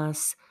upon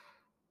us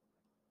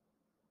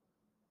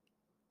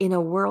in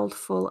a world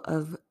full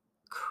of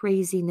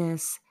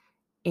craziness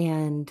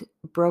and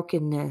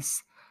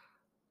brokenness.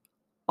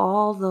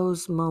 All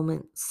those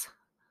moments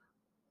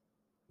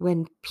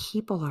when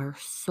people are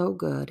so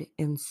good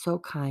and so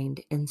kind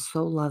and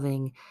so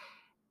loving.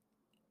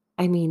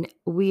 I mean,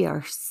 we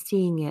are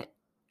seeing it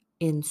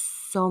in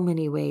so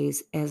many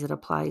ways as it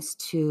applies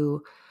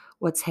to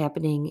what's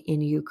happening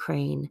in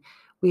Ukraine.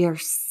 We are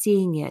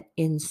seeing it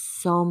in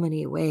so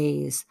many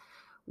ways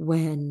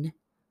when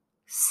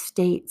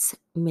states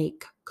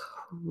make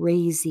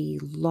crazy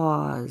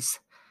laws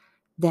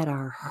that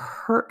are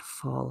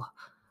hurtful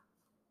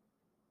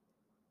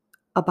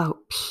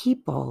about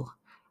people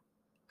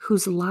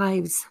whose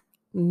lives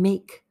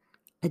make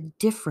a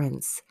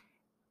difference,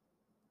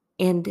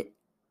 and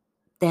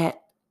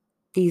that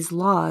these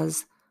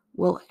laws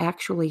will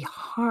actually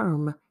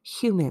harm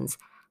humans.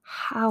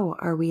 How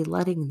are we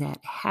letting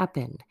that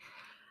happen?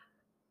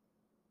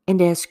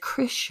 And as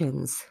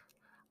Christians,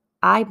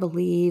 I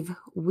believe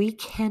we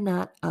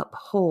cannot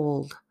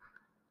uphold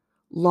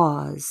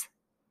laws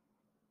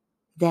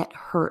that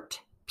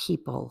hurt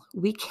people.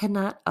 We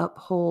cannot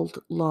uphold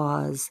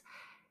laws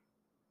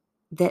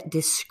that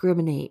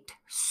discriminate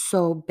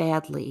so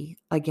badly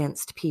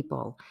against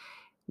people.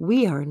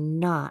 We are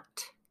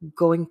not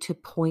going to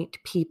point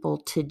people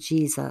to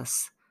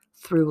Jesus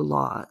through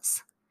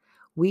laws.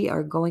 We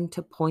are going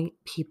to point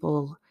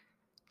people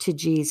to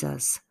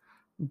Jesus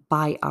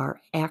by our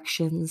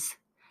actions,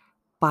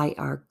 by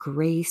our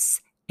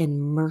grace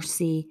and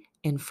mercy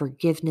and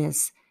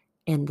forgiveness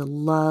and the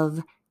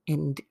love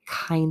and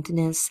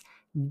kindness.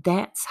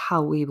 That's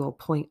how we will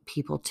point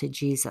people to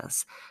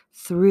Jesus,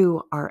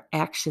 through our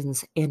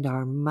actions and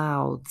our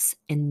mouths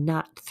and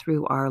not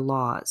through our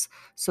laws.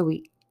 So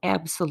we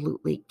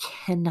absolutely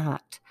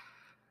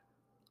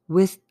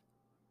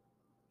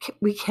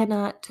we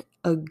cannot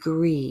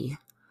agree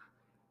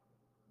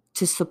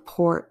to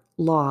support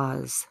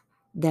laws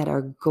that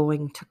are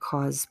going to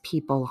cause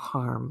people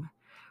harm.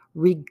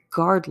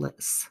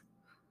 regardless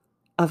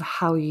of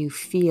how you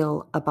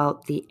feel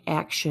about the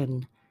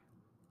action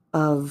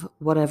of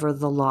whatever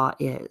the law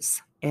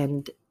is.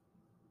 And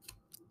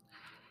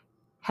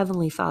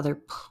Heavenly Father,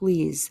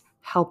 please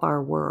help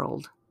our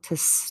world to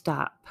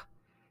stop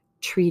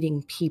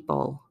treating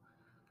people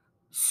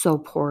so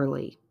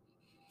poorly.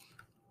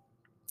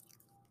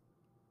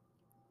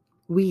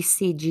 We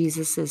see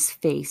Jesus's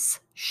face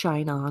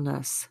shine on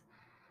us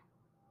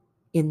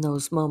in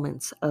those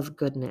moments of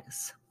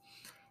goodness.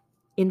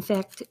 In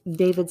fact,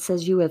 David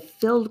says, "You have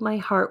filled my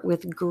heart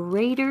with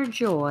greater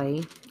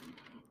joy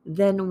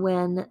than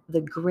when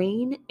the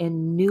grain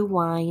and new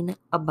wine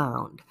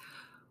abound."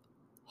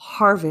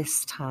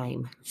 Harvest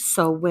time.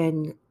 So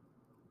when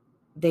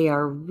they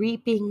are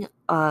reaping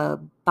a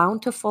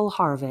bountiful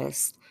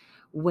harvest,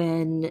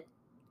 when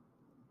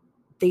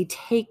they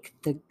take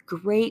the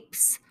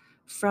grapes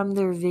from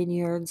their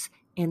vineyards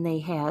and they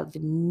have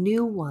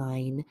new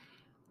wine,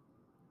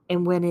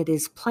 and when it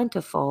is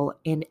plentiful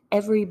and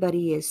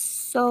everybody is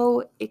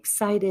so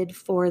excited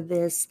for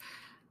this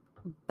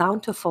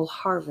bountiful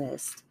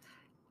harvest,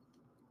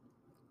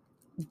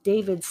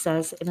 David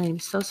says, and I'm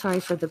so sorry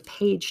for the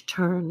page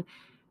turn,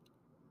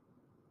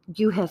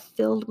 "You have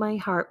filled my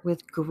heart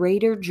with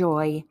greater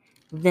joy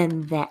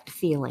than that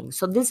feeling."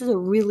 So this is a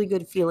really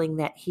good feeling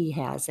that he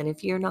has. And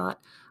if you're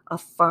not a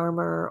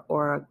farmer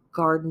or a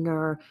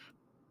gardener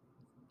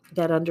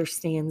that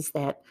understands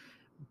that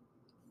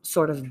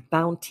sort of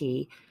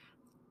bounty,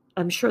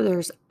 I'm sure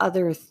there's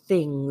other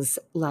things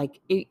like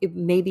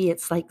maybe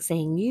it's like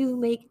saying,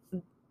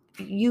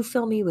 you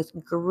fill me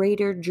with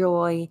greater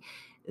joy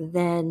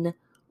than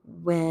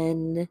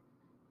when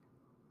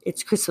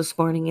it's Christmas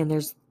morning and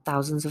there's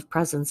thousands of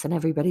presents and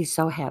everybody's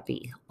so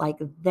happy. Like,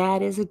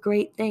 that is a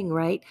great thing,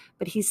 right?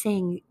 But he's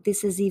saying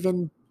this is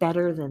even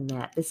better than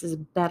that. This is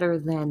better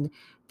than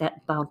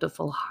that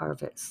bountiful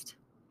harvest.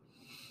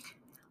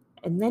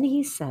 And then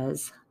he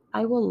says,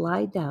 "I will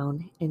lie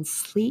down and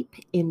sleep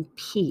in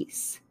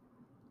peace.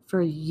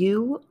 For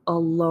you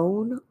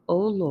alone, O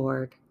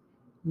Lord,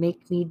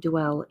 make me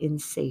dwell in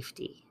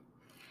safety."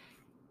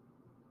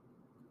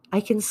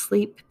 I can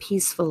sleep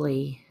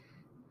peacefully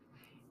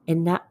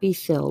and not be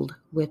filled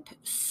with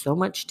so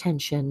much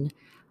tension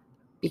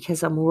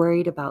because I'm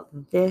worried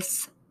about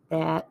this,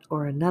 that,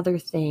 or another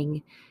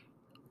thing.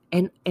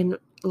 And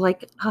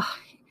like,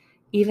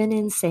 even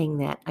in saying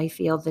that, I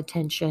feel the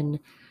tension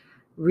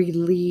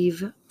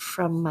relieve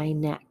from my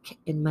neck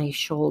and my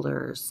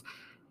shoulders.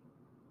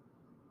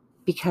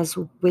 Because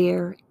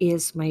where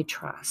is my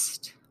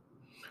trust?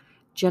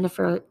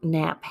 Jennifer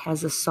Knapp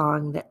has a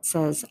song that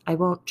says, "I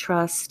won't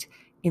trust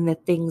in the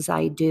things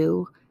I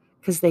do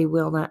because they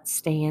will not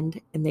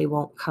stand and they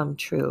won't come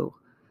true.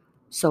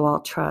 So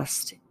I'll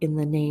trust in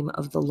the name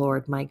of the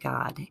Lord my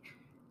God."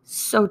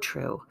 So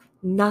true.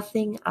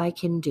 Nothing I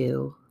can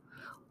do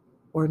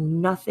or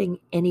nothing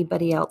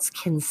anybody else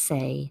can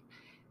say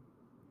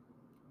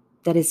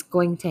that is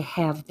going to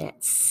have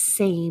that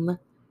same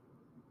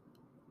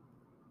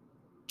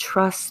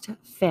trust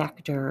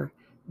factor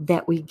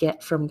that we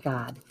get from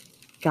God.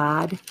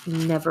 God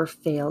never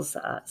fails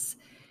us.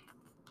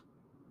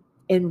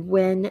 And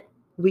when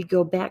we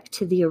go back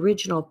to the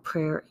original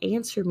prayer,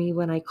 "Answer me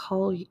when I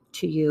call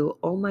to you,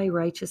 O my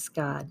righteous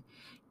God.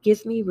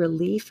 Give me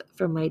relief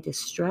from my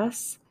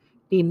distress.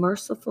 Be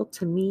merciful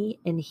to me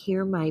and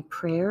hear my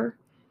prayer."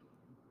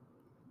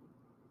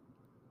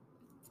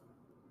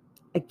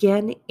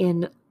 Again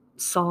in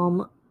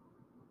Psalm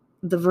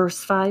 4,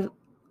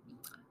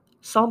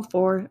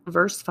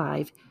 verse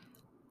 5,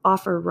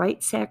 "Offer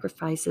right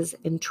sacrifices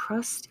and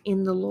trust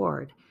in the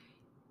Lord."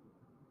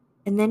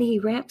 And then he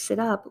wraps it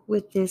up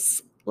with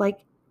this,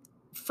 like,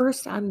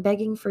 first I'm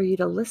begging for you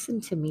to listen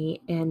to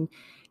me and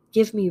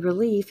give me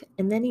relief.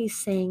 And then he's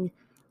saying,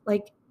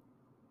 like,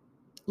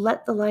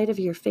 let the light of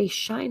your face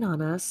shine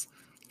on us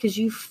because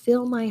you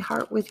fill my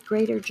heart with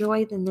greater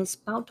joy than this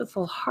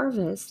bountiful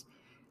harvest.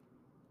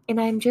 And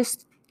I'm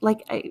just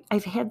like,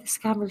 I've had this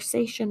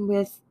conversation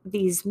with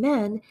these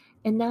men,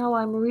 and now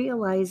I'm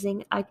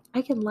realizing I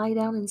can lie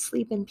down and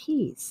sleep in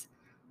peace.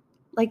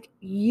 Like,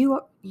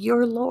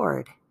 you're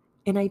Lord,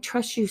 and I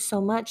trust you so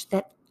much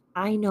that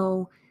I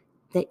know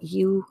that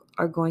you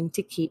are going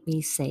to keep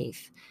me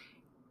safe.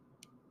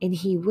 And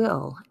he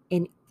will.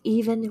 And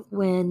even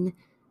when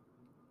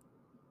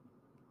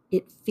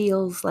it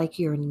feels like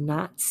you're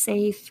not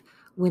safe,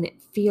 when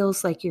it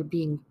feels like you're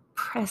being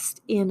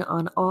pressed in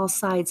on all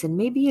sides, and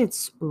maybe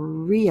it's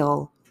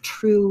real,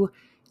 true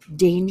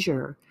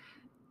danger,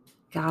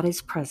 God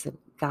is present.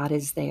 God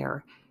is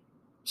there.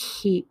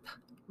 Keep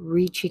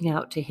reaching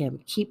out to him.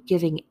 Keep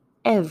giving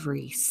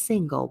every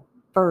single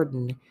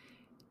burden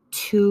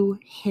to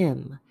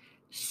him.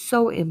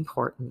 So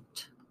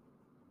important.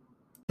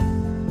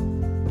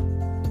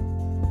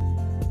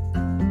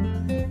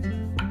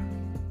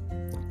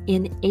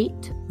 In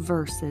 8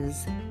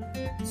 verses,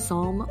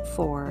 Psalm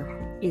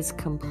 4 is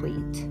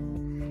complete,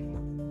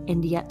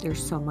 and yet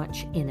there's so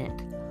much in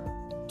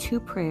it. 2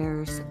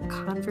 prayers,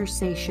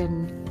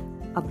 conversation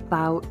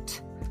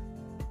about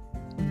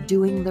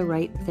doing the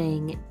right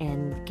thing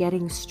and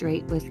getting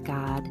straight with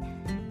God.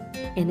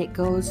 And it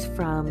goes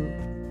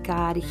from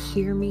God,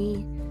 hear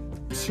me,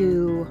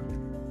 to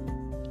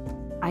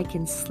I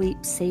can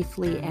sleep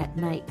safely at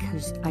night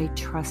because I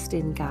trust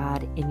in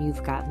God and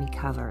you've got me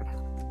covered.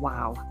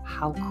 Wow,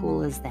 how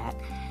cool is that?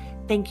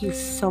 Thank you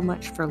so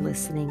much for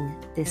listening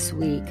this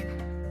week.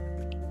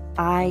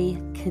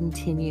 I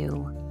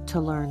continue to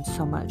learn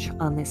so much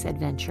on this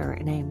adventure,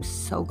 and I am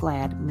so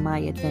glad my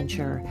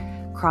adventure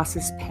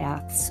crosses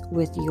paths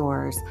with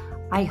yours.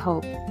 I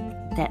hope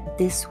that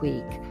this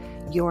week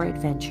your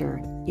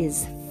adventure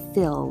is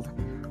filled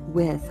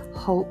with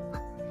hope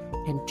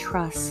and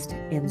trust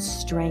and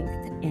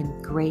strength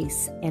and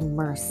grace and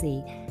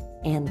mercy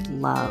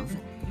and love.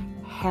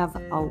 Have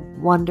a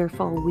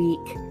wonderful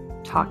week.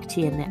 Talk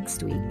to you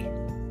next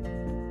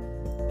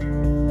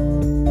week.